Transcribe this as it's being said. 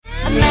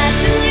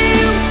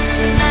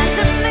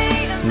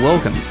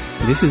Welcome.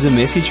 This is a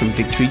message from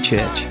Victory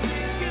Church.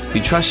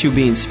 We trust you'll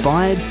be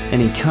inspired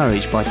and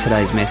encouraged by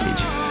today's message.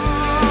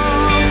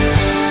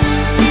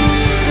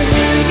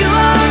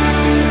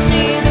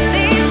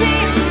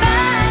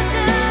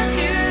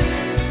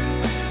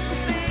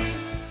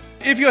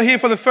 If you're here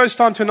for the first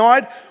time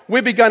tonight, we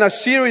began a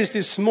series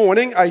this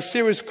morning, a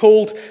series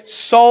called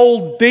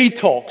Soul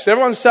Detox.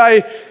 Everyone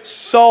say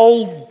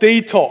Soul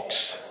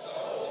Detox.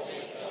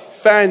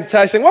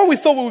 Fantastic. What we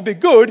thought would be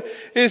good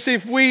is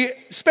if we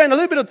spend a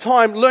little bit of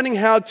time learning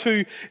how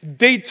to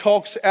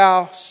detox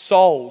our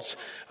souls.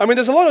 I mean,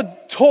 there's a lot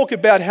of talk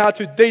about how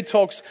to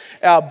detox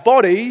our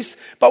bodies,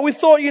 but we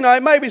thought,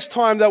 maybe it's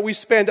time that we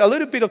spend a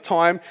little bit of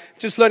time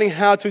just learning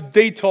how to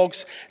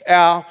detox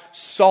our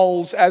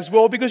souls as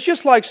well, because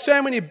just like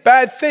so many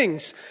bad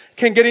things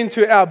can get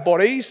into our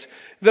bodies,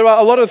 there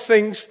are a lot of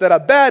things that are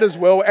bad as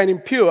well and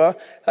impure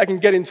that can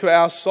get into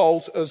our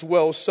souls as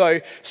well. So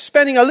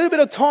spending a little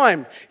bit of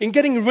time in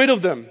getting rid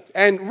of them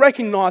and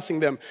recognizing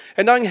them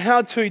and knowing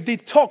how to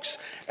detox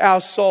our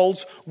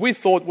souls, we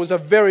thought was a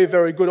very,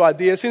 very good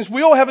idea. Since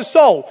we all have a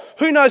soul,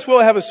 who knows we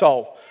all have a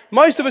soul?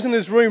 Most of us in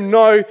this room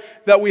know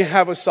that we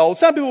have a soul.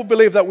 Some people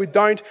believe that we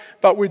don't,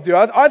 but we do.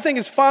 I think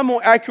it's far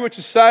more accurate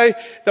to say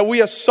that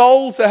we are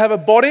souls that have a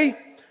body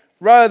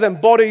rather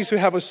than bodies who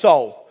have a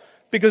soul.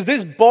 Because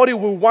this body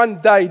will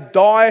one day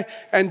die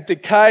and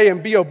decay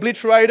and be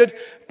obliterated,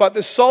 but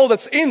the soul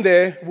that's in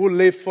there will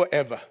live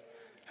forever.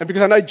 And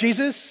because I know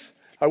Jesus,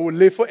 I will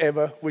live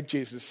forever with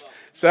Jesus.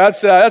 So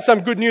that's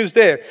some good news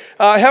there.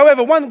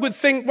 However, one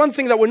thing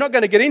that we're not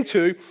going to get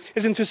into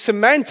is into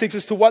semantics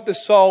as to what the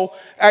soul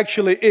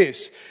actually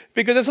is.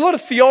 Because there's a lot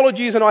of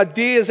theologies and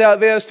ideas out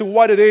there as to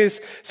what it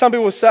is. Some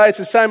people say it's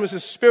the same as the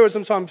spirit.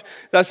 Sometimes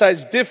they say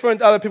it's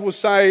different. Other people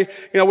say,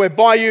 we're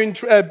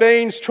biune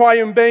beings,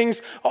 triune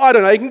beings. I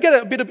don't know. You can get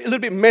a little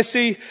bit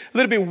messy, a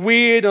little bit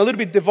weird, and a little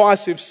bit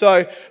divisive.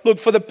 So, look,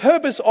 for the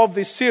purpose of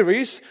this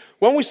series,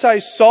 when we say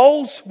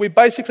souls, we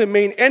basically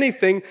mean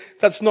anything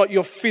that's not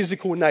your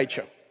physical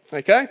nature.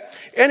 Okay?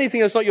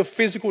 Anything that's not your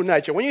physical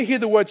nature. When you hear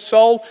the word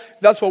soul,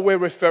 that's what we're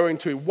referring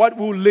to. What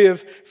will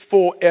live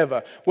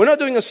forever. We're not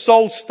doing a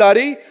soul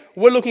study.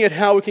 We're looking at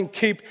how we can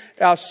keep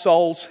our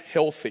souls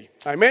healthy.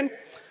 Amen?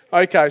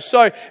 Okay,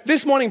 so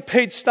this morning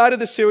Pete started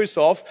the series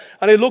off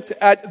and he looked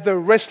at the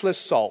restless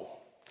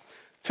soul.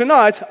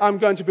 Tonight, I'm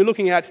going to be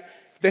looking at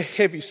the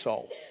heavy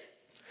soul.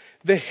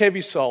 The heavy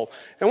soul.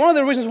 And one of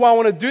the reasons why I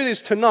want to do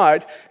this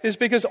tonight is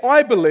because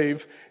I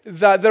believe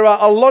that there are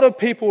a lot of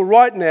people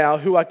right now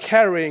who are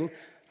carrying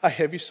a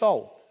heavy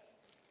soul.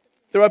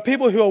 There are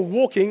people who are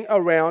walking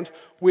around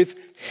with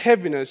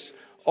heaviness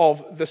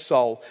of the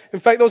soul. In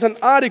fact, there was an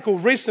article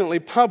recently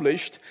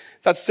published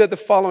that said the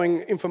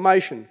following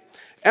information.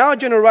 Our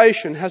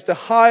generation has the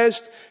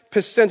highest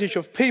percentage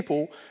of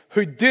people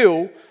who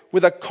deal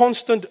with a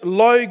constant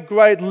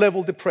low-grade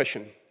level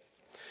depression.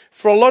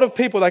 For a lot of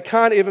people, they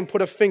can't even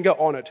put a finger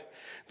on it.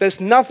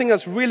 There's nothing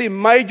that's really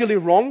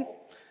majorly wrong,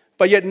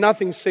 but yet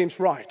nothing seems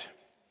right.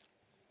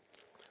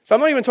 So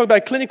I'm not even talking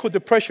about clinical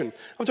depression.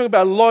 I'm talking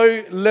about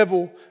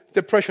low-level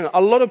depression.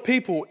 A lot of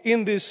people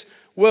in this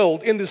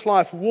world, in this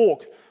life,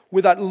 walk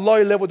with that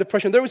low-level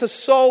depression. There is a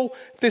soul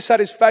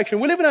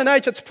dissatisfaction. We live in an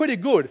age that's pretty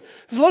good.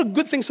 There's a lot of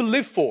good things to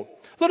live for,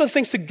 a lot of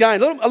things to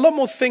gain, a lot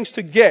more things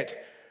to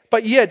get.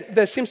 But yet,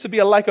 there seems to be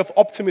a lack of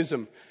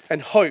optimism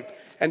and hope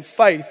and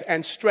faith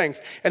and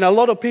strength. And a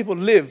lot of people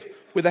live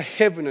with a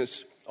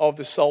heaviness of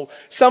the soul.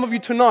 Some of you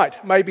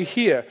tonight may be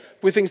here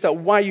with things that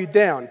weigh you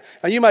down.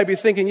 And you may be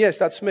thinking, yes,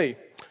 that's me.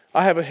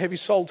 I have a heavy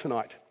soul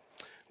tonight.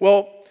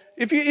 Well,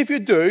 if you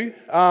do,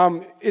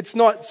 it's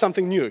not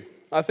something new.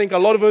 I think a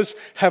lot of us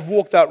have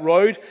walked that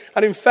road.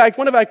 And in fact,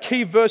 one of our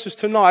key verses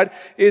tonight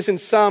is in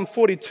Psalm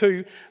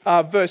 42,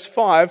 verse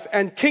 5.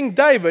 And King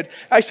David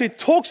actually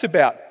talks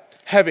about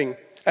having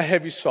a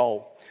heavy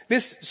soul.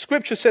 This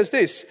scripture says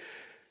this.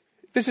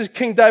 This is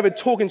King David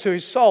talking to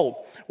his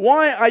soul.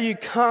 Why are you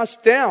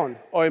cast down,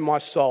 O my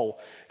soul?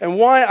 And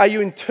why are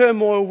you in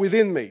turmoil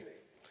within me?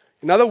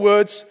 In other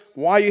words,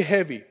 why are you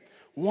heavy?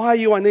 Why are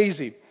you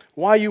uneasy?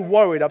 Why are you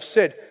worried,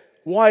 upset?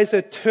 Why is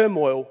there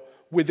turmoil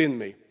within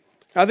me?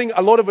 I think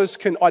a lot of us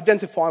can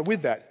identify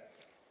with that.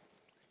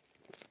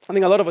 I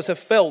think a lot of us have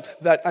felt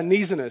that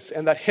uneasiness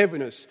and that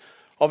heaviness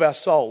of our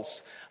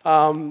souls.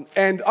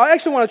 And I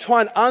actually want to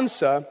try and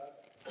answer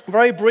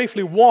very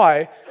briefly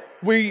why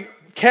we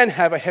can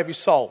have a heavy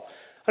soul.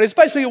 And it's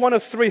basically one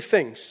of three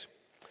things.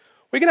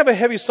 We can have a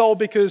heavy soul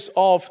because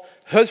of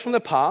hurts from the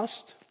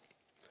past,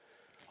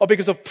 or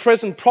because of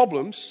present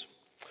problems,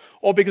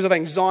 or because of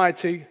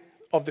anxiety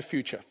of the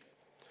future.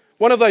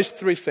 One of those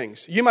three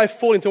things. You may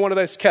fall into one of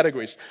those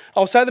categories.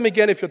 I'll say them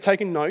again if you're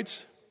taking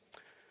notes.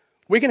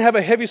 We can have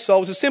a heavy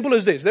soul. It's as simple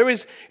as this. There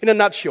is, in a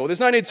nutshell,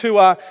 there's no need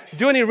to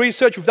do any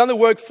research. We've done the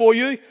work for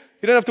you. You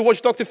don't have to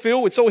watch Dr.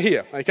 Phil. It's all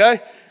here,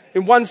 okay?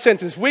 In one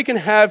sentence, we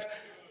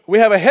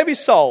have a heavy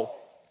soul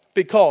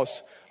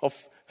because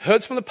of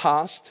hurts from the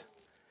past,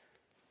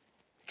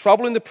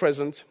 trouble in the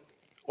present,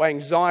 or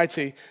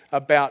anxiety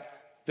about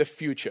the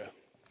future.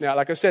 Now,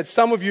 like I said,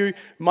 some of you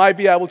may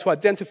be able to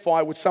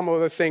identify with some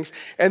of the things,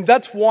 and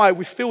that's why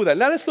we feel that.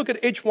 Now, let's look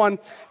at each one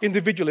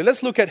individually.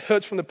 Let's look at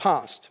hurts from the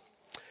past.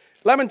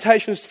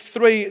 Lamentations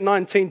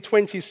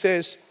 3:19-20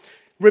 says,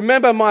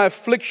 "Remember my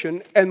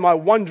affliction and my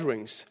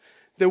wanderings,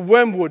 the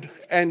wormwood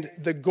and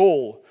the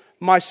gall.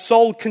 My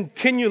soul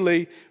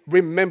continually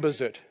remembers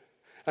it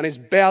and is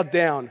bowed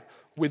down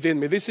within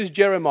me." This is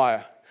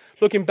Jeremiah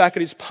looking back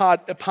at his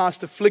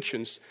past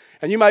afflictions.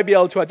 And you may be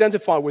able to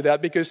identify with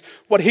that, because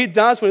what he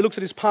does when he looks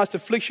at his past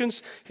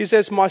afflictions, he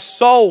says, "My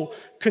soul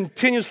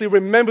continuously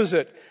remembers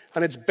it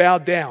and it's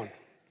bowed down."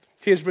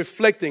 He is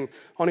reflecting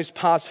on his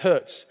past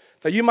hurts.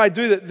 Now, you may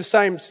do the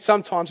same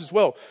sometimes as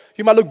well.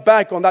 You might look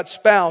back on that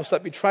spouse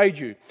that betrayed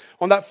you,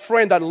 on that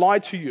friend that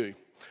lied to you,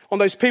 on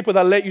those people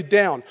that let you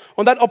down,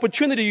 on that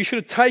opportunity you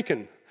should have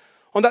taken,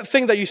 on that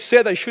thing that you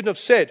said that you shouldn't have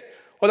said,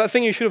 or that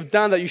thing you should have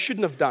done that you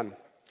shouldn't have done.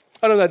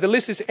 I don't know, the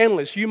list is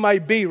endless. You may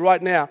be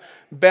right now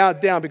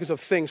bowed down because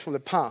of things from the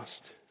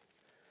past.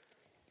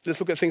 Let's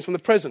look at things from the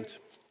present.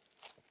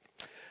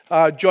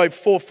 Job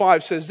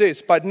 4:5 says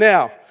this, "But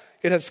now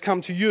it has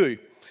come to you,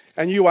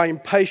 and you are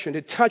impatient.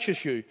 It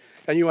touches you,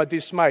 and you are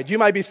dismayed." You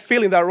may be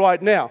feeling that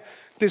right now,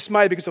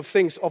 dismayed because of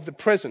things of the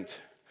present,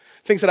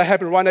 things that are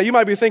happening right now. You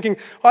might be thinking,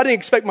 "I didn't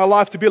expect my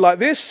life to be like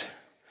this.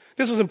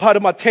 This wasn't part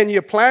of my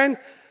 10-year plan.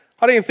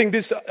 I didn't think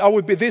I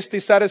would be this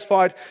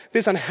dissatisfied,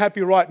 this unhappy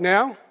right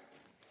now."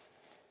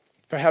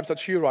 Perhaps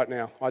that's you right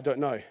now. I don't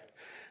know.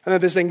 And then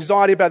there's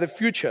anxiety about the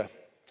future.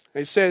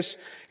 And it says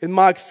in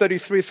Mark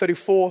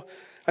 33:34,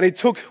 "And he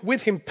took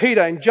with him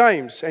Peter and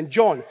James and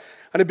John,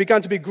 and he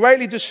began to be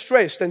greatly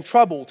distressed and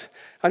troubled.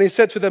 And he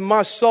said to them,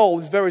 'My soul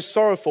is very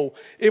sorrowful,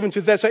 even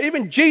to death.'" So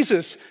even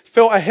Jesus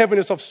felt a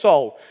heaviness of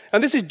soul.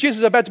 And this is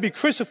Jesus about to be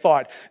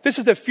crucified. This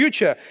is the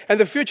future. And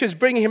the future is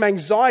bringing him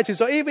anxiety.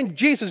 So even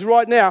Jesus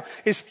right now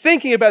is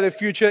thinking about the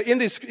future in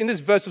this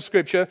verse of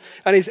Scripture,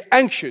 and he's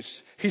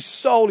anxious. His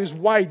soul is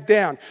weighed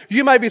down.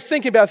 You may be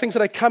thinking about things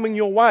that are coming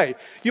your way.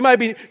 You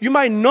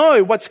may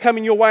know what's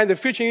coming your way in the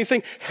future, and you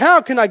think, "How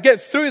can I get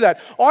through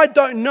that? I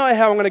don't know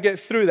how I'm going to get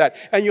through that."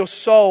 And your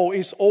soul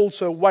is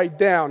also weighed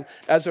down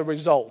as a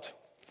result.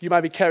 You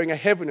may be carrying a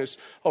heaviness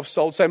of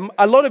soul. So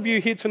a lot of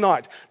you here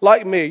tonight,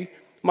 like me,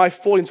 might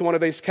fall into one of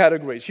these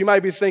categories. You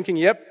may be thinking,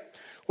 "Yep,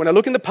 when I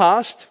look in the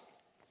past,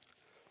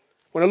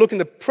 when I look in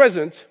the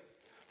present,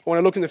 when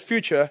I look in the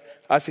future,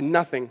 I see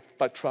nothing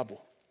but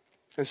trouble."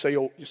 And so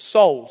your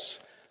souls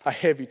are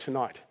heavy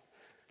tonight.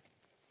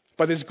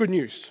 But there's good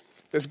news.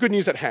 There's good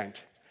news at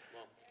hand.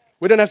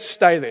 We don't have to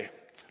stay there.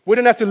 We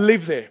don't have to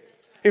live there.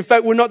 In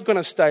fact, we're not going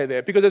to stay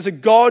there, because there's a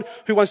God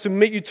who wants to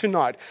meet you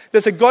tonight.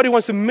 There's a God who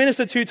wants to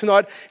minister to you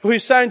tonight,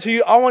 who's saying to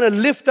you, "I want to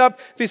lift up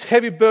these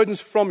heavy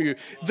burdens from you.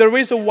 There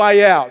is a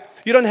way out.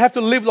 You don't have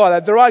to live like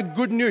that. There are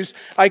good news.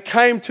 I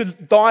came to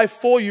die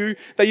for you,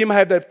 that you may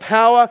have the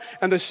power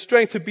and the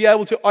strength to be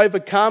able to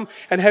overcome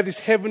and have this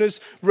heaviness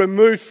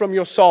removed from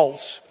your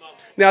souls."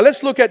 Now,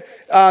 let's look at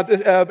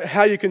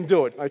how you can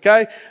do it,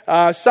 okay?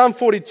 Psalm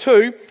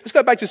 42. Let's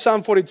go back to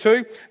Psalm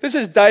 42. This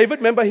is David.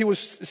 Remember, he was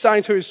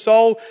saying to his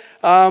soul,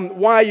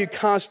 "Why are you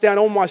cast down,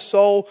 O my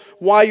soul?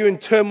 Why are you in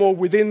turmoil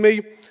within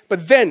me?"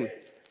 But then,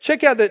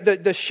 check out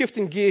the shift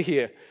in gear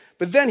here.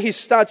 But then he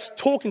starts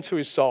talking to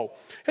his soul.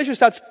 He actually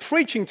starts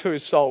preaching to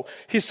his soul.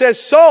 He says,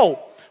 "Soul,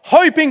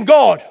 hope in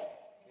God,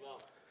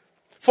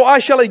 for I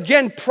shall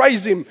again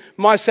praise him,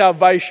 my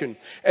salvation."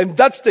 And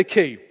that's the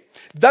key.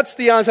 That's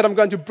the answer that I'm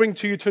going to bring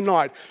to you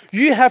tonight.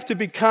 You have to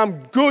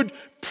become good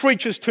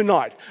preachers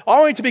tonight. I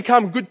want you to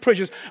become good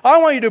preachers. I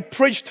want you to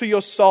preach to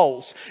your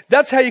souls.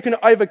 That's how you can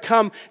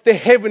overcome the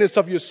heaviness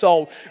of your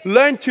soul.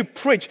 Learn to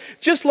preach.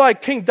 Just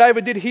like King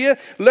David did here,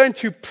 learn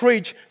to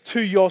preach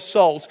to your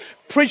souls.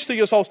 Preach to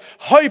your souls.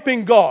 Hope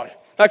in God.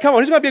 Now, come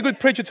on, who's going to be a good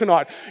preacher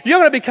tonight? You're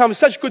going to become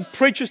such good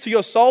preachers to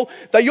your soul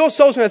that your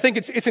soul's going to think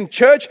it's in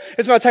church,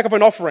 it's going to take up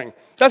an offering.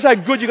 That's how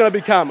good you're going to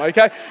become,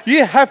 okay?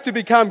 You have to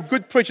become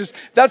good preachers.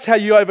 That's how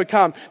you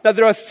overcome. Now,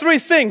 there are 3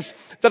 things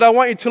that I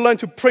want you to learn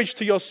to preach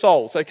to your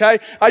souls, okay?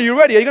 Are you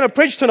ready? Are you going to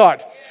preach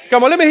tonight?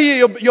 Come on, let me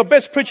hear your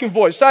best preaching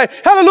voice. Say,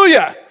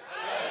 "Hallelujah!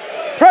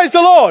 Hallelujah. Praise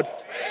the Lord!"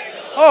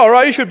 All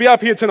right, you should be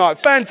up here tonight.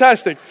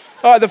 Fantastic.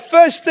 All right, the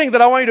first thing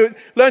that I want you to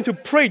learn to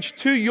preach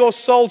to your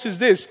souls is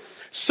this.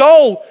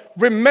 Soul,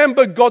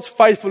 remember God's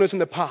faithfulness in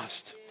the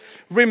past.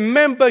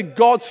 Remember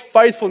God's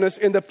faithfulness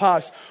in the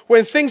past.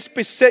 When things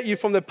beset you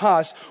from the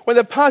past, when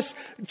the past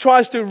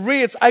tries to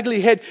rear its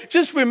ugly head,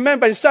 just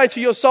remember and say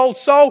to your soul,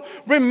 "Soul,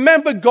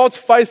 remember God's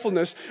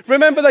faithfulness.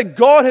 Remember that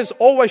God has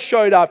always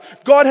showed up.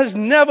 God has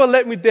never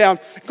let me down.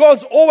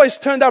 God's always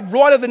turned up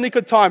right at the nick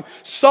of time.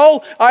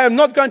 Soul, I am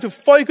not going to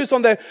focus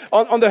on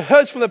the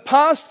hurts from the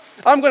past.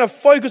 I'm going to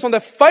focus on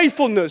the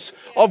faithfulness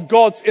of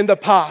God in the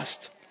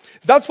past."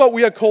 That's what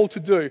we are called to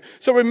do.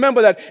 So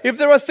remember that. If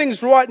there are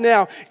things right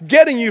now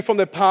getting you from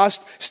the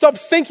past, stop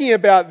thinking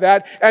about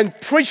that and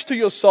preach to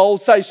your soul.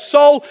 Say,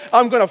 "Soul,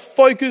 I'm going to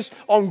focus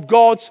on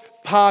God's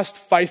past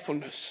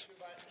faithfulness."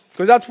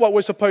 Because that's what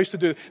we're supposed to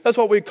do. That's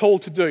what we're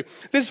called to do.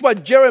 This is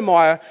what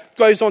Jeremiah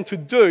goes on to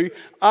do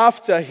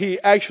after he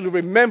actually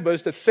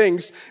remembers the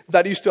things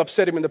that used to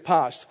upset him in the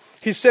past.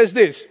 He says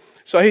this.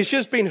 So he's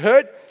just been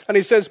hurt, and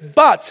he says,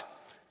 "But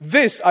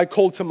this I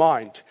call to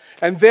mind,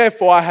 and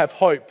therefore I have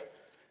hope.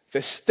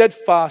 The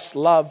steadfast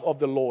love of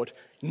the Lord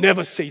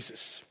never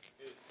ceases.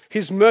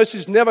 His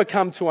mercies never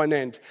come to an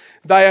end.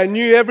 They are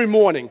new every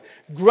morning.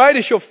 Great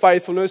is your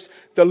faithfulness.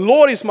 The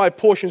Lord is my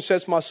portion,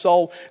 says my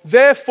soul.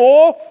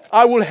 Therefore,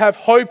 I will have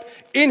hope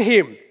in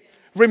him."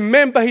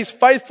 Remember his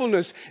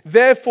faithfulness.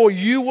 Therefore,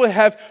 you will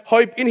have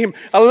hope in him.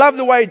 I love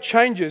the way it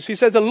changes. He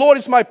says, "The Lord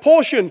is my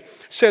portion,"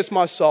 says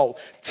my soul.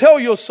 Tell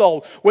your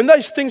soul, when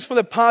those things from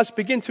the past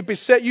begin to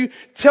beset you,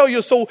 tell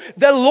your soul,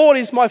 "The Lord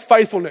is my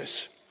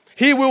faithfulness.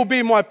 He will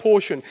be my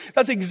portion."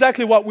 That's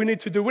exactly what we need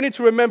to do. We need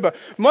to remember,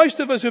 most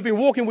of us who've been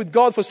walking with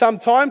God for some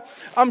time,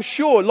 I'm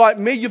sure, like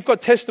me, you've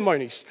got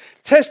testimonies.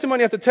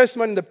 Testimony after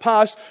testimony in the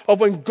past of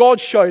when God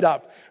showed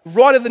up,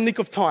 right at the nick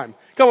of time.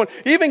 Come on,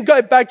 even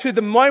go back to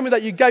the moment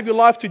that you gave your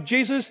life to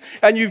Jesus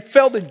and you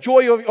felt the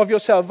joy of your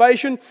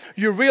salvation.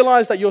 You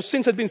realized that your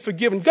sins had been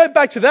forgiven. Go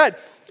back to that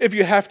if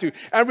you have to.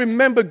 And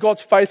remember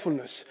God's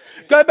faithfulness.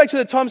 Go back to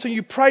the times when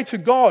you prayed to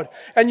God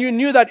and you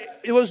knew that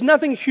it was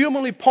nothing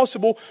humanly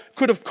possible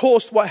could have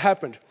caused what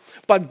happened,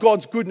 but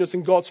God's goodness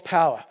and God's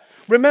power.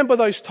 Remember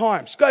those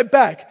times. Go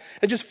back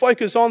and just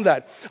focus on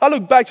that. I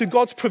look back to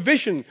God's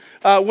provision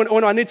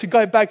when I need to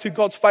go back to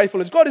God's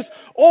faithfulness. God has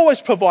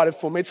always provided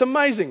for me. It's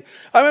amazing.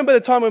 I remember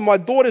the time when my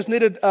daughters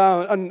needed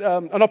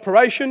an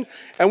operation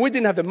and we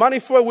didn't have the money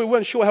for it. We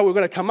weren't sure how we were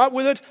going to come up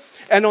with it.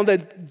 And on the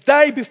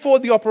day before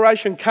the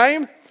operation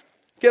came,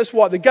 guess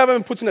what? The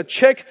government puts in a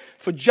check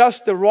for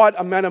just the right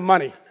amount of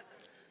money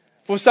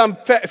for some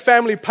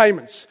family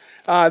payments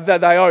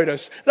that they owed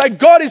us. Like,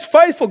 God is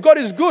faithful. God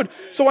is good.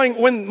 So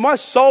when my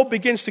soul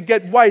begins to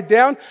get weighed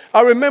down,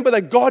 I remember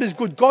that God is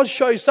good. God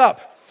shows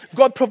up.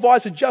 God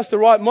provides at just the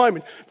right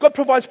moment. God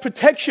provides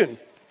protection.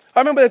 I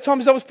remember the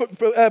times I was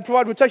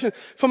providing protection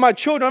for my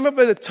children. I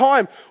remember the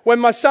time when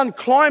my son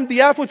climbed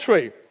the apple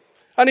tree.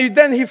 And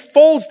he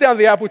falls down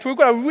the apple tree. We've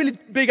got a really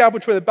big apple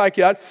tree in the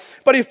backyard.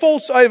 But he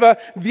falls over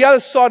the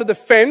other side of the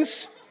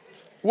fence,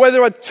 where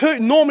there are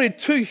normally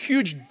two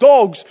huge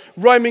dogs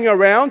roaming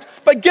around.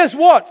 But guess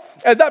what?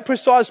 At that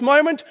precise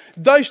moment,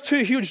 those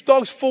two huge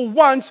dogs for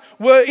once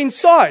were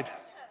inside.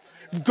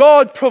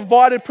 God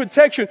provided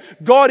protection.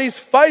 God is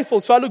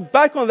faithful. So I look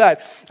back on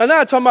that. And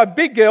that time, my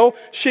big girl,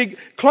 she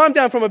climbed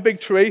down from a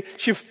big tree.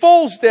 She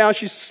falls down.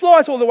 She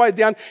slides all the way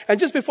down. And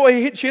just before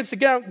she hits the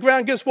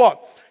ground, guess what?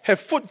 Her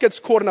foot gets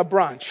caught in a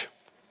branch.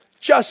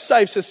 Just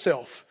saves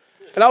herself.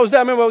 And I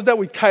remember I was there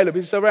with Caleb.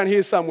 He's around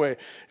here somewhere.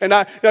 And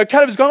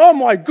Caleb's going, "Oh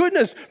my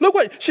goodness, look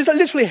what," she's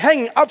literally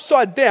hanging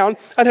upside down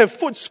and her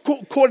foot's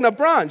caught in a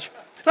branch.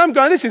 And I'm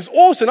going, "This is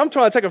awesome." I'm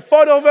trying to take a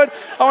photo of it.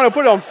 I want to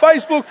put it on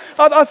Facebook.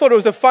 I thought it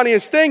was the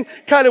funniest thing.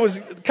 Caleb's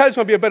going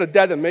to be a better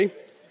dad than me.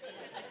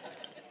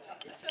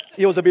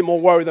 He was a bit more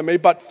worried than me.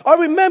 But I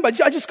remember,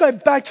 I just go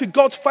back to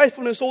God's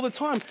faithfulness all the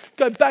time.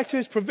 Go back to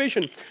his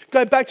provision.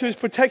 Go back to his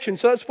protection.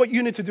 So that's what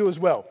you need to do as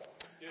well.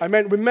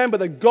 Amen. Remember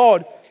that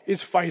God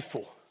is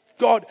faithful.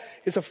 God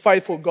is a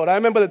faithful God. I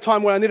remember the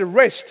time when I needed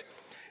rest.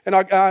 And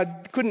I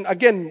couldn't,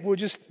 again, we were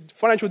just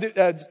financial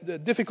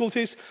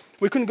difficulties.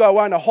 We couldn't go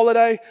away on a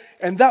holiday.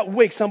 And that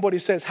week somebody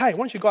says, "Hey, why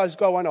don't you guys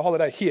go away on a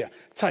holiday? Here,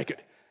 take it.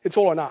 It's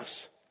all on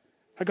us."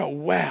 I go,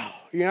 wow,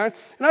 And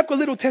I've got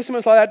little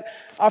testimonies like that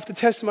after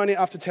testimony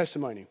after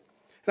testimony.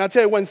 And I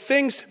tell you, when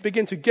things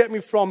begin to get me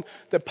from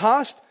the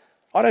past,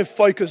 I don't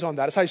focus on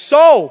that. I say,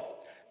 "Soul,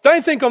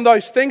 don't think on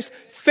those things.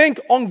 Think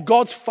on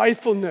God's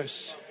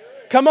faithfulness."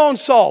 Come on,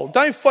 soul.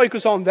 Don't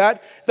focus on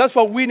that. That's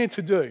what we need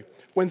to do.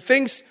 When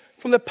things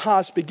from the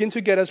past begin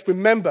to get us,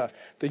 remember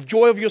the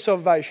joy of your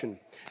salvation.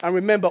 And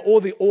remember all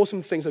the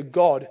awesome things that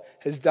God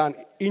has done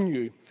in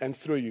you and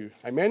through you.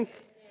 Amen?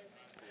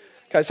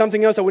 Okay,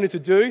 something else that we need to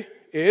do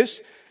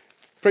is,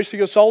 preach to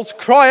your souls,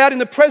 cry out in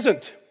the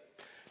present.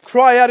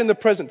 Cry out in the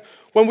present.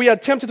 When we are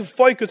tempted to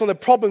focus on the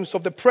problems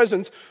of the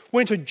present,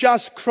 we need to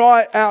just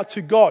cry out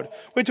to God.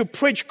 We need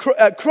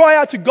to cry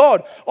out to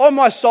God. "Oh,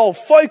 my soul,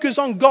 focus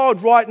on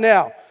God right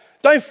now."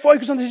 Don't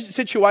focus on the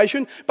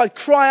situation, but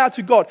cry out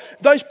to God.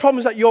 Those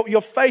problems that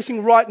you're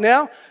facing right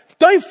now,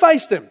 don't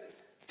face them.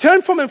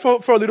 Turn from them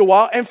for a little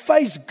while and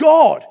face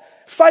God.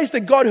 Face the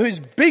God who is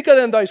bigger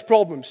than those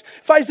problems.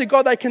 Face the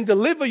God that can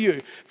deliver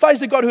you. Face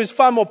the God who is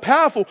far more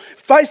powerful.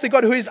 Face the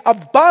God who is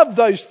above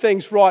those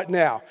things right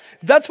now.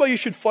 That's what you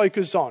should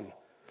focus on.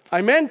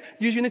 Amen?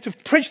 You need to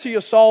preach to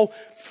your soul.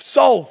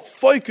 Soul,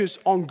 focus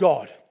on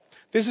God.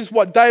 This is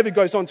what David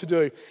goes on to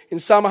do. In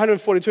Psalm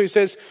 142, he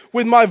says,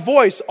 "With my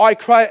voice I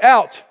cry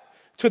out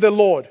to the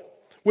Lord.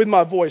 With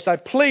my voice I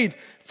plead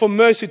for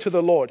mercy to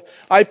the Lord.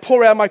 I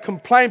pour out my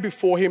complaint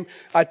before him.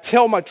 I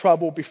tell my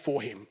trouble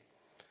before him."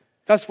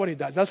 That's what he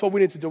does. That's what we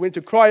need to do. We need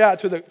to cry out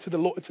to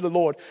the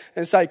Lord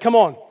and say, "Come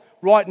on,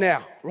 right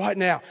now.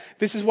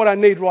 This is what I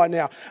need right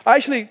now." I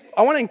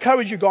want to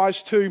encourage you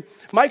guys to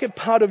make it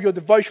part of your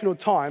devotional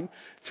time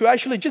to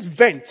actually just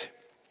vent.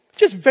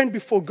 Just vent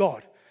before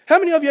God. How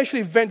many of you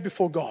actually vent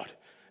before God?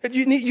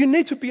 You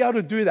need to be able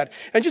to do that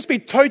and just be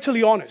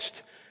totally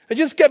honest. And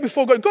just get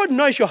before God. God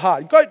knows your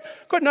heart.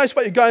 God knows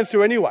what you're going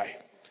through anyway.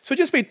 So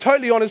just be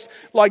totally honest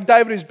like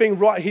David is being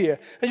right here.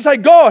 And just say,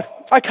 God,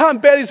 I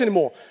can't bear this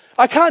anymore.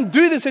 I can't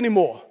do this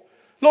anymore.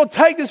 Lord,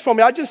 take this from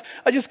me. I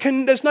just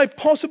can, there's no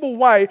possible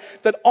way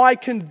that I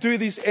can do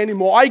this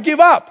anymore. I give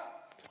up.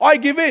 I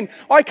give in.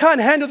 I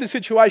can't handle this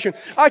situation.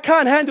 I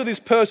can't handle this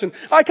person.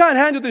 I can't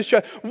handle this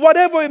church.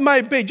 Whatever it may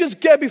be, just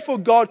get before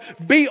God,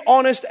 be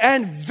honest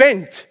and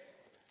vent.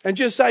 And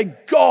just say,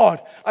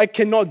 God, I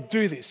cannot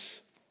do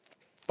this.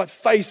 But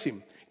face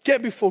Him.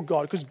 Get before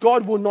God, because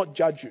God will not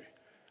judge you.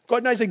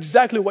 God knows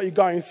exactly what you're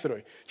going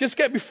through. Just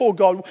get before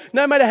God,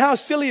 no matter how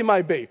silly it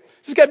may be.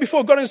 Just get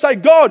before God and say,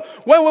 God,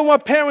 when will my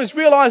parents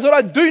realize that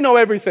I do know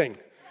everything?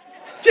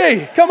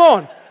 Gee, come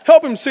on.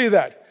 Help Him see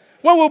that.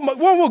 When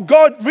will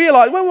God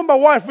realize, when will my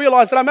wife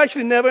realize that I'm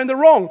actually never in the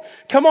wrong?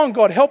 Come on,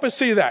 God, help us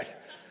see that.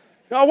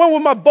 When will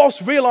my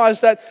boss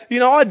realize that,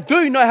 I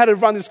do know how to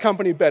run this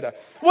company better?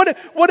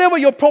 Whatever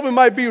your problem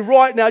may be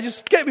right now,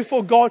 just get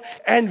before God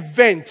and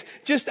vent.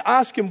 Just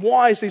ask Him,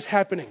 why is this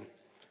happening?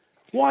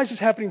 Why is this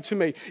happening to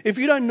me? If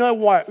you don't know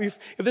why, if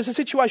there's a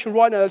situation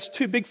right now that's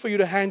too big for you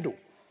to handle,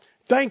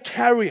 don't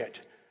carry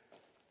it.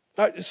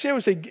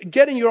 Seriously,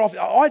 get in your office.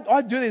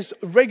 I do this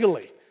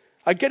regularly.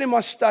 I get in my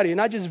study and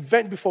I just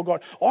vent before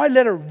God. I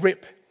let it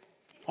rip.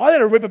 I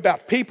let it rip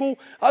about people.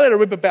 I let it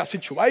rip about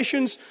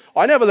situations.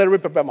 I never let it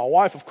rip about my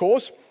wife, of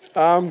course.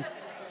 I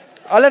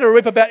let it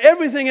rip about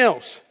everything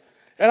else.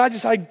 And I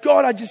just say,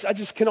 God, I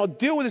just cannot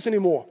deal with this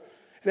anymore.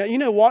 Now, you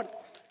know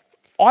what?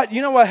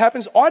 You know what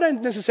happens? I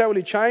don't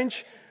necessarily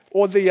change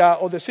or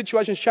the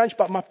situations change,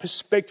 but my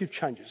perspective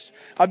changes.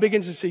 I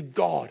begin to see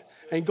God,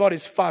 and God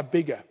is far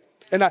bigger.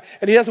 And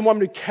He doesn't want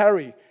me to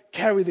carry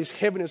this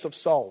heaviness of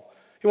soul.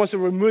 He wants to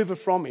remove it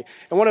from me.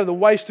 And one of the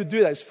ways to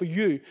do that is for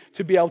you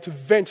to be able to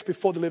vent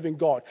before the living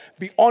God.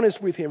 Be honest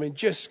with Him and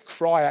just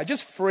cry out.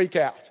 Just freak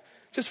out.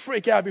 Just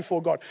freak out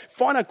before God.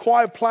 Find a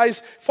quiet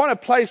place. Find a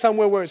place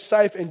somewhere where it's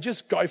safe and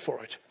just go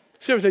for it.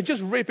 Seriously,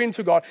 just rip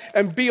into God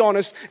and be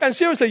honest. And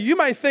seriously, you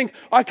may think,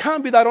 I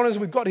can't be that honest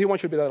with God. He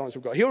wants you to be that honest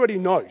with God. He already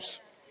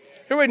knows.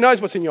 He already knows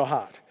what's in your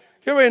heart.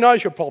 He already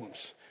knows your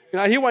problems.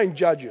 He won't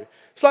judge you.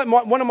 It's like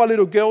one of my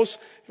little girls.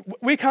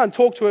 We can't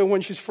talk to her when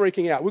she's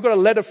freaking out. We've got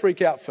to let her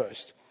freak out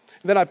first.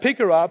 And then I pick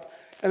her up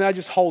and then I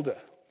just hold her.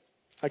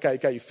 Okay,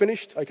 you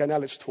finished? Okay, now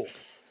let's talk.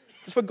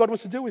 That's what God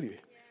wants to do with you.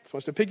 He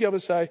wants to pick you up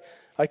and say,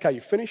 okay, you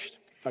finished?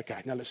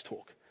 Okay, now let's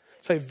talk.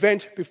 So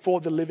vent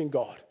before the living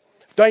God.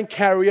 Don't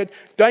carry it.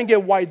 Don't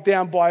get weighed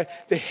down by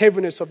the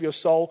heaviness of your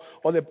soul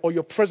or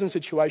your present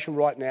situation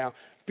right now.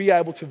 Be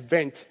able to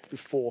vent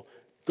before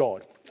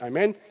God.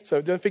 Amen?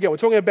 So don't forget, we're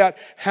talking about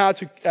how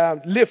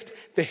to lift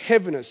the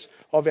heaviness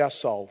of our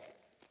soul.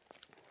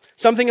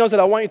 Something else that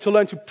I want you to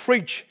learn to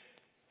preach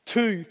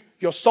to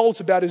your souls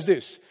about is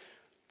this.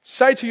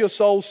 Say to your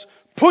souls,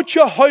 put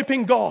your hope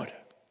in God.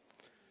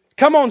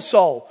 Come on,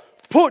 soul.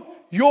 Put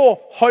your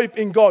hope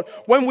in God.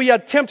 When we are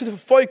tempted to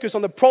focus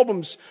on the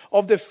problems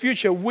of the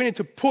future, we need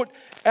to put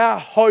our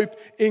hope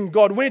in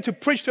God. We need to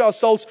preach to our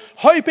souls,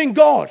 hope in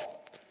God.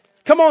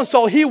 Come on,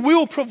 soul. He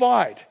will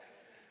provide.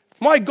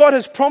 My God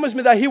has promised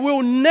me that He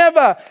will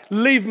never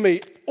leave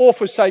me or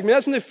forsake me.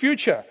 That's in the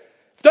future.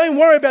 Don't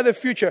worry about the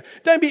future.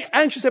 Don't be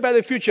anxious about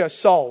the future,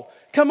 soul.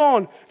 Come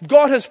on.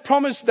 God has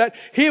promised that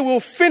He will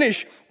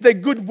finish the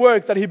good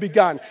work that He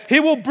began.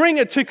 He will bring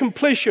it to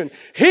completion.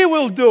 He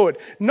will do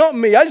it, not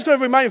me. I just got to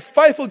remain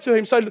faithful to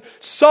Him. So,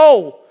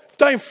 soul,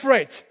 don't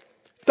fret.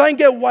 Don't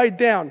get weighed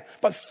down,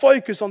 but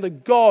focus on the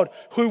God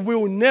who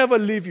will never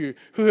leave you,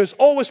 who has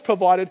always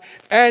provided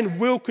and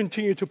will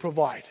continue to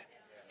provide.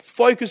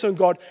 Focus on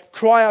God,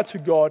 cry out to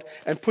God,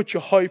 and put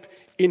your hope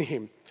in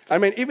Him. I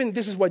mean, even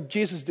this is what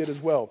Jesus did as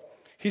well.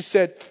 He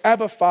said,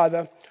 Abba,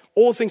 Father,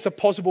 all things are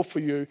possible for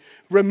you.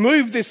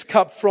 Remove this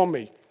cup from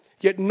me,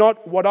 yet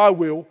not what I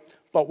will,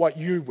 but what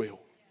you will.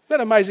 Isn't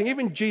that amazing?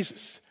 Even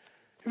Jesus,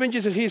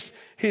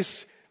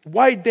 he's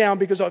weighed down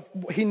because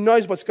he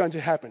knows what's going to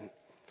happen.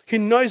 He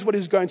knows what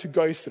he's going to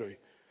go through.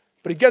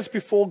 But he gets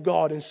before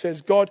God and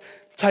says, God,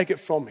 take it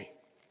from me.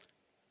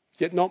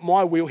 Yet not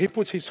my will. He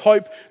puts his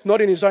hope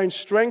not in his own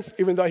strength,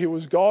 even though he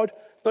was God,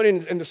 not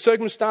in the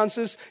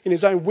circumstances, in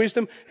his own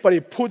wisdom, but he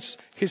puts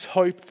his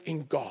hope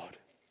in God.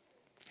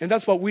 And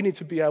that's what we need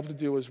to be able to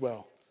do as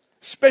well,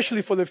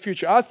 especially for the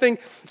future. I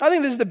think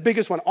this is the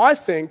biggest one. I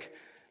think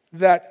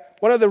that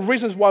one of the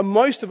reasons why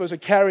most of us are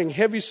carrying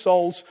heavy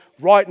souls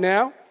right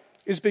now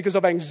is because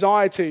of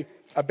anxiety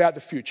about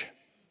the future.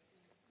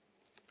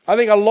 I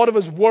think a lot of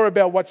us worry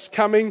about what's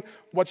coming,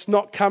 what's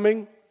not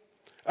coming.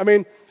 I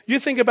mean, you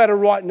think about it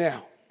right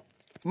now.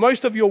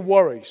 Most of your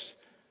worries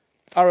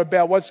are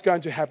about what's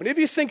going to happen. If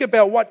you think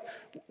about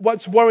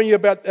what's worrying you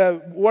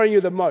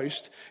the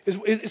most,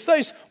 it's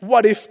those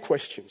what if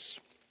questions.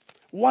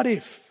 What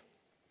if?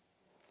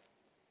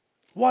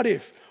 What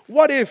if?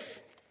 What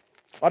if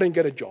I didn't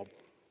get a job?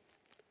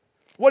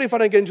 What if I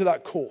don't get into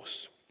that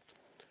course?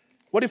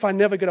 What if I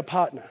never get a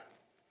partner?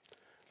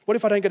 What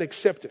if I don't get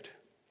accepted?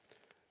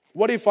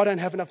 What if I don't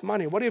have enough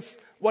money? What if?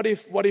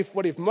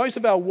 Most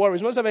of our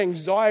worries, most of our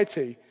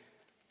anxiety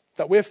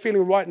that we're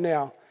feeling right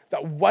now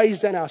that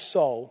weighs down our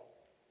soul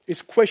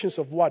is questions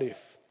of what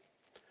if.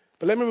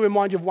 But let me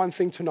remind you of one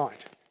thing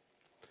tonight.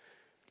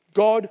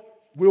 God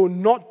will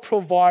not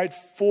provide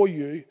for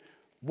you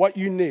what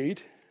you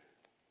need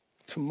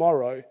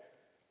tomorrow,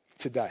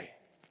 today.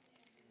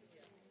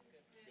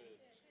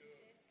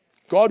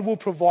 God will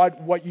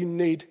provide what you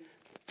need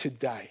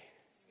today.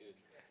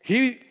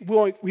 He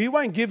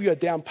won't give you a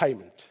down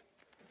payment.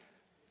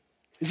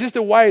 It's just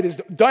the way it is.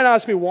 Don't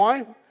ask me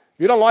why. If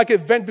you don't like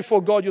it, vent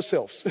before God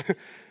yourselves.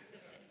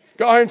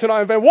 Go home tonight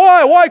and vent.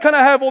 Why can't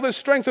I have all this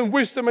strength and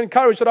wisdom and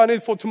courage that I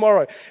need for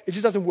tomorrow? It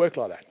just doesn't work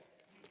like that.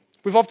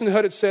 We've often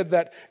heard it said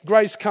that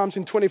grace comes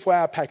in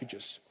 24-hour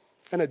packages.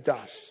 And it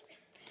does.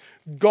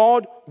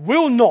 God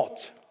will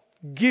not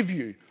give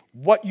you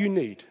what you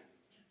need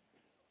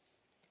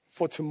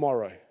for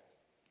tomorrow,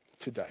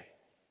 today.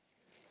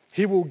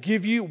 He will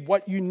give you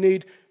what you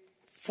need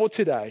for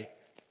today,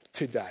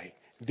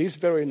 this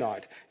very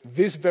night,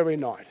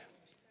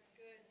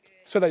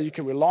 so that you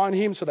can rely on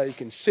Him, so that you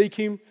can seek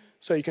Him,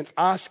 so you can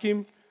ask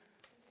Him,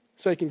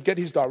 so you can get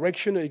His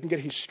direction, or you can get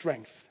His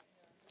strength.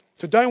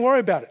 So don't worry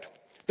about it.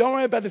 Don't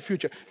worry about the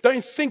future.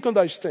 Don't think on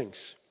those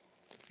things.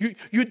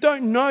 You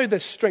don't know the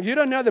strength. You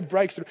don't know the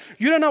breakthrough.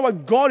 You don't know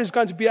what God is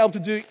going to be able to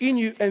do in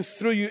you and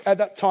through you at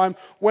that time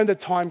when the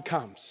time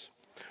comes.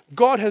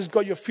 God has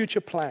got your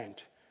future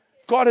planned.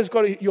 God has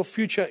got your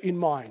future in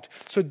mind.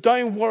 So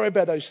don't worry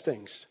about those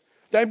things.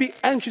 Don't be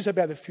anxious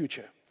about the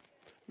future.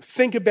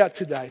 Think about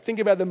today. Think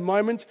about the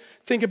moment.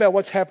 Think about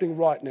what's happening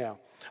right now.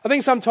 I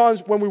think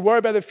sometimes when we worry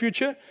about the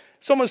future,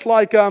 it's almost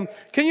like, can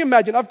you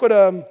imagine, I've got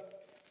a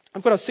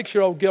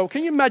 6-year-old girl.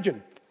 Can you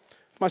imagine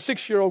my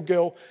 6-year-old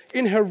girl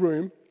in her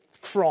room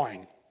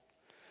crying?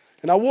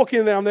 And I walk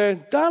in there, I'm there,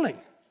 darling,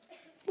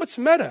 what's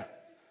the matter?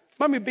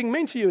 Mummy being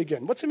mean to you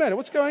again. What's the matter?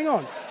 What's going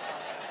on?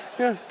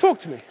 Talk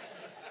to me.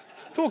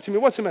 Talk to me.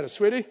 What's the matter,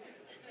 sweetie?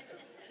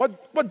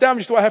 What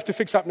damage do I have to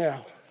fix up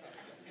now?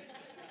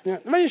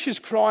 Imagine she's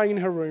crying in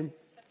her room.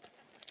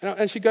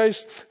 And she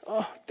goes,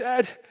 oh,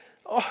 Dad,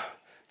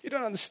 you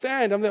don't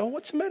understand. I'm there,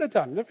 what's the matter,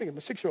 darling? I'm a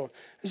 6-year-old.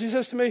 And she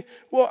says to me,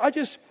 well, I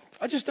just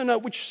don't know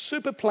which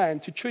super plan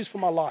to choose for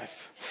my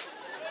life.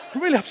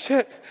 I'm really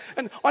upset.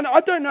 And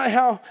I don't know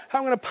how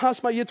I'm going to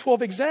pass my year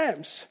 12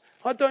 exams.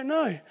 I don't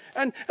know.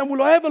 And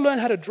will I ever learn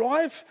how to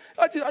drive?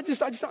 I just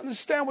don't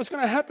understand what's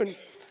going to happen.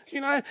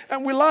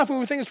 And we laugh and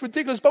we think it's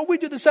ridiculous, but we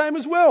do the same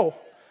as well.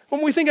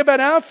 When we think about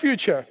our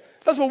future,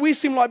 that's what we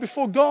seem like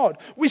before God.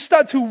 We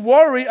start to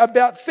worry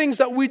about things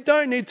that we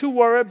don't need to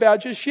worry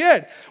about just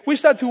yet. We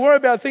start to worry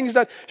about things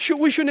that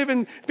we shouldn't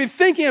even be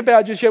thinking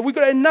about just yet. We've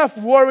got enough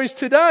worries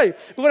today.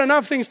 We've got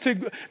enough things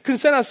to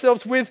concern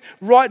ourselves with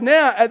right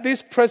now at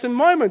this present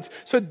moment.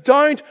 So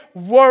don't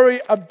worry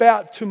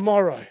about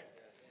tomorrow.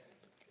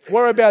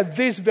 Worry about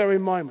this very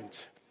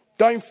moment.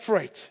 Don't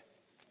fret.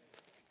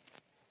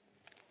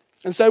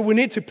 And so we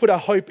need to put our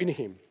hope in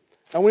Him.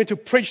 And we need to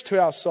preach to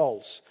our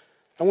souls.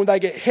 And when they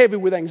get heavy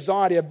with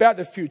anxiety about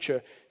the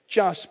future,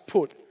 just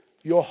put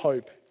your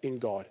hope in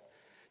God.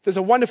 There's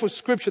a wonderful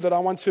scripture that I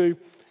want to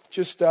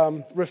just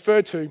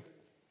refer to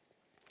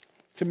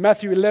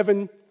Matthew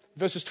 11,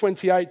 verses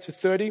 28 to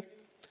 30.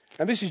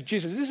 And this is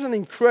Jesus. This is an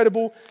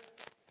incredible,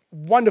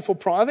 wonderful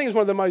promise. I think it's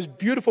one of the most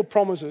beautiful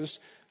promises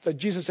that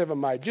Jesus ever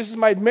made. Jesus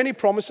made many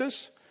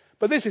promises,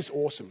 but this is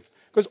awesome.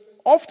 Because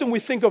often we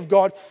think of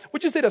God, we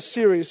just did a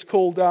series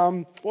called,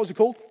 what was it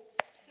called?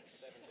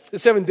 The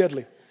Seven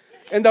Deadly.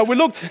 And we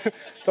looked,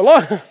 it's a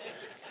lot.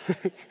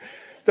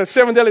 The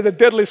seven deadly, the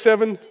deadly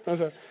seven.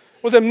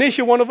 Was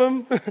amnesia one of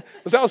them?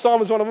 Was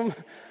Alzheimer's one of them?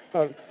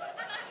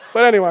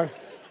 But anyway.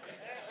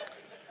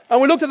 And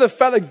we looked at the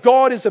fact that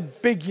God is a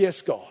big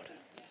yes God.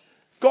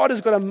 God has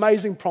got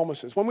amazing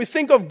promises. When we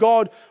think of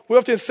God, we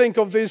often think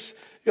of this,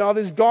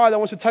 this guy that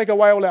wants to take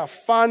away all our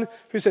fun,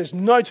 who says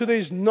no to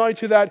this, no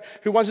to that,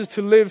 who wants us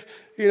to live,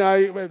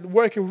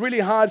 working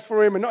really hard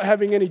for Him and not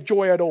having any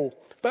joy at all.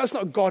 But that's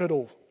not God at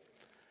all.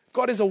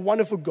 God is a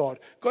wonderful God.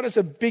 God is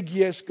a big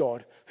yes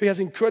God who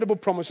has incredible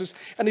promises,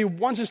 and He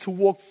wants us to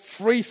walk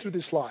free through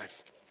this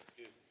life.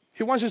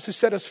 He wants us to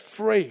set us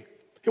free.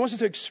 He wants us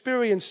to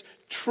experience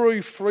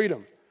true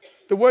freedom.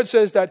 The Word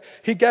says that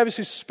He gave us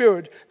His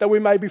Spirit that we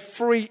may be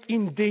free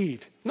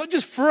indeed. Not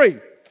just free,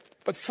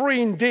 but free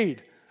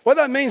indeed. What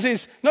that means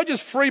is not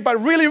just free, but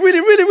really,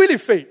 really, really, really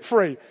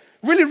free.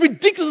 Really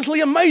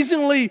ridiculously,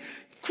 amazingly,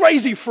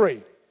 crazy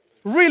free.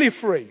 Really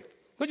free.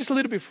 Not just a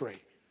little bit free.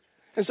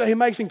 And so He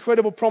makes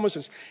incredible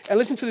promises. And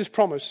listen to this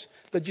promise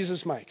that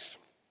Jesus makes.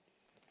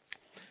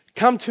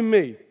 Come to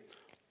me,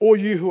 all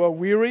you who are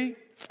weary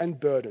and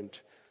burdened,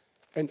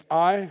 and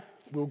I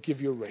will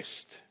give you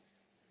rest.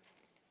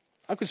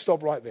 I could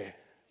stop right there.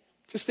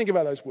 Just think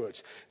about those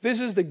words. This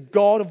is the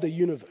God of the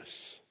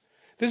universe.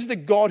 This is the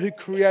God who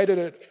created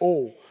it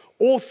all.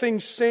 All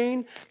things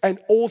seen and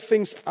all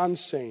things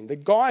unseen. The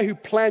guy who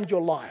planned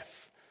your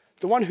life.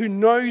 The one who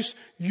knows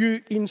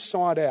you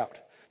inside out.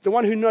 The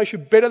one who knows you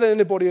better than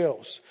anybody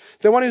else.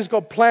 The one who's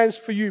got plans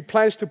for you,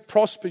 plans to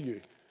prosper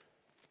you.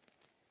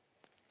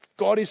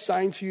 God is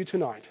saying to you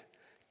tonight,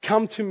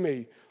 come to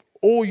me,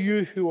 all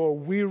you who are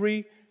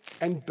weary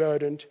and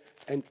burdened,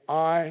 and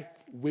I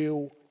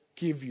will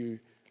give you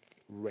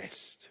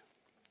rest.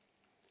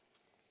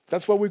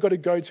 That's what we've got to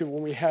go to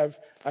when we have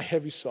a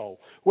heavy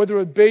soul. Whether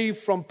it be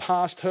from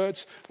past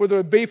hurts, whether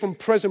it be from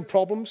present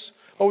problems,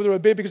 or whether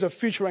it be because of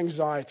future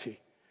anxiety.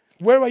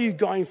 Where are you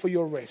going for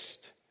your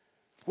rest?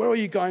 Where are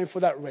you going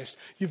for that rest?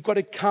 You've got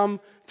to come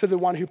to the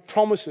one who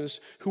promises,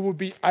 who will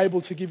be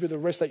able to give you the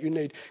rest that you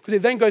need. Because he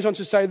then goes on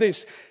to say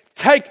this,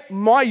 take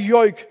my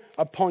yoke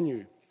upon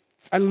you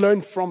and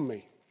learn from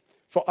me,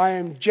 for I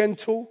am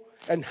gentle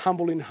and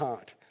humble in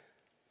heart.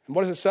 And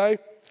what does it say?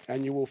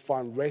 And you will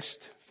find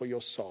rest for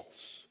your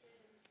souls.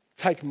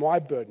 Take my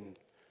burden,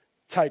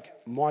 take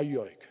my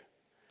yoke,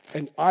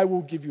 and I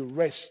will give you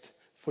rest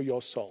for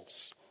your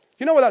souls.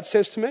 You know what that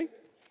says to me?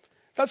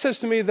 That says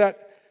to me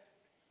that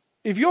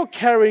if you're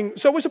carrying,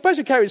 so we're supposed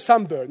to carry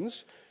some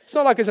burdens. It's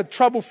not like it's a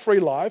trouble-free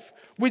life.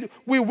 We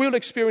will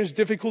experience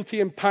difficulty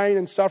and pain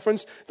and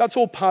sufferance. That's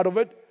all part of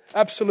it,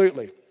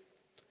 absolutely.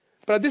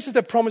 But this is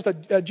the promise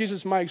that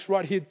Jesus makes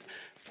right here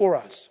for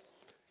us.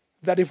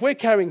 That if we're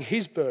carrying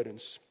his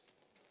burdens,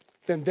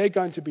 then they're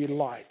going to be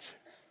light.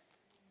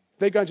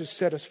 They're going to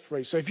set us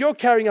free. So if you're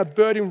carrying a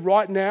burden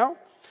right now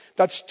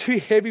that's too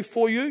heavy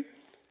for you,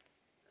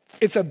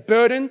 it's a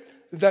burden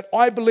that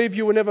I believe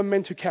you were never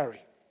meant to carry.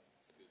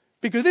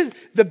 Because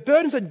the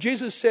burdens that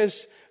Jesus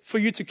says for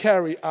you to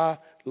carry are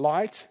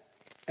light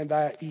and they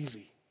are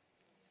easy.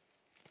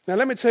 Now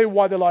let me tell you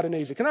why they're light and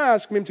easy. Can I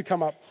ask him to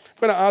come up?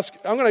 I'm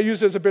going to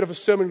use it as a bit of a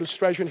sermon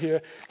illustration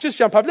here. Just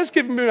jump up. Let's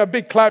give him a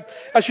big clap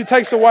as she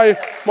takes away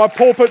my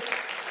pulpit.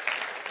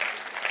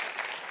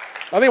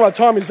 I think my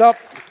time is up.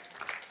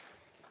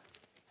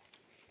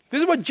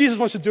 This is what Jesus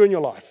wants to do in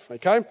your life,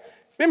 okay?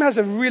 Mim has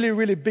a really,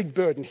 really big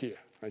burden here,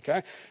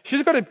 okay?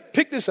 She's got to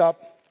pick this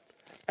up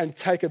and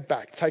take it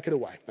back, take it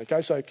away,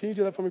 okay? So can you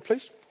do that for me,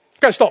 please?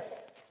 Okay, stop.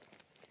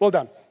 Well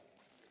done.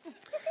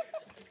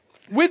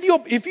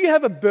 If you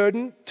have a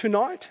burden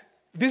tonight,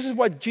 this is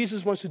what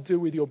Jesus wants to do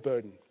with your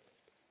burden.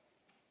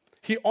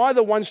 He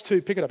either wants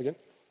to, pick it up again,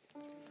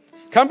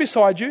 come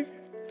beside you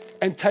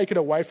and take it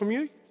away from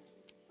you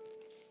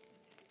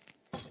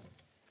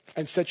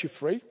and set you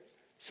free.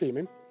 See him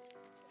in.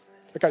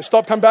 Okay,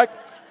 stop, come back.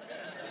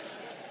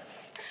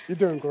 You're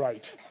doing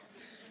great.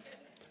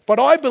 But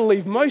I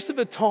believe most of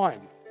the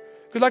time,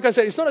 because like I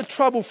said, it's not a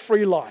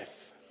trouble-free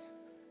life.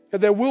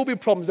 There will be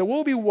problems, there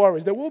will be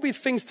worries, there will be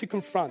things to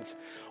confront.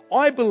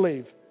 I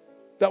believe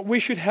that we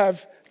should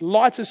have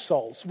lighter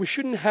souls. We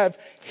shouldn't have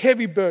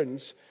heavy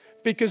burdens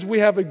because we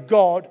have a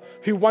God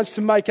who wants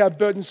to make our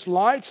burdens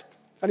light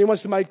and he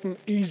wants to make them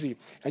easy.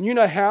 And you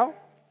know how?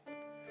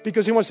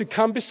 Because he wants to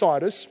come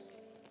beside us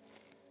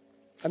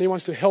and he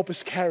wants to help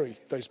us carry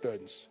those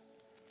burdens.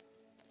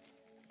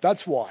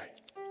 That's why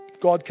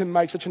God can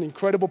make such an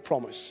incredible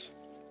promise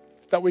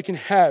that we can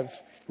have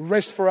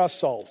rest for our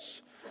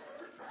souls.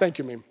 Thank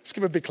you, Mim. Let's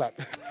give a big clap.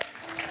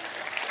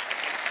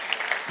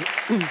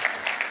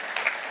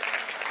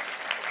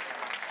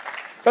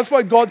 That's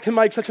why God can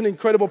make such an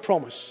incredible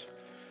promise.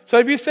 So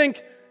if you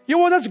think,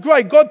 that's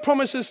great. God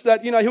promises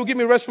that, he'll give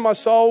me rest for my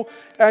soul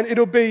and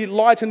it'll be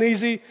light and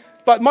easy,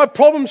 but my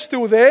problem's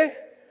still there.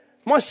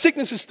 My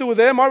sickness is still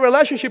there. My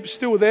relationship is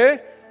still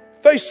there.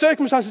 Those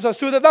circumstances are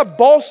still there. That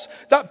boss,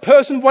 that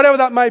person, whatever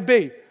that may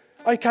be.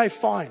 Okay,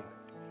 fine.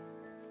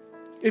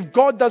 If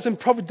God doesn't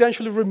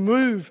providentially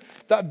remove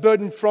that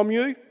burden from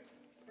you,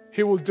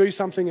 he will do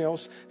something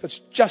else that's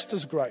just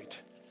as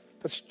great,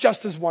 that's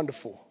just as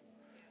wonderful,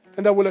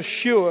 and that will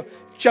assure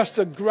just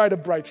a greater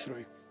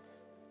breakthrough.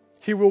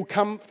 He will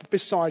come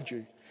beside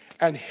you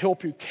and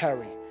help you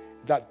carry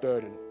that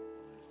burden.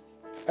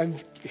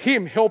 And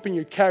him helping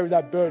you carry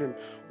that burden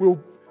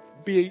will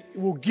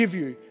give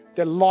you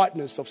the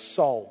lightness of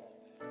soul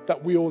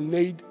that we all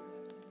need,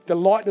 the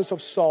lightness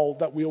of soul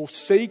that we all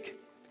seek,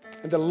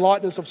 and the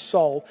lightness of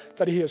soul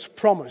that he has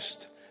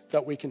promised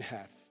that we can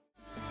have.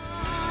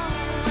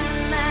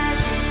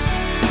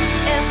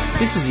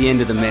 This is the end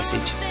of the message.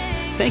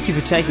 Thank you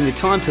for taking the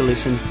time to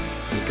listen,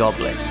 and God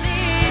bless.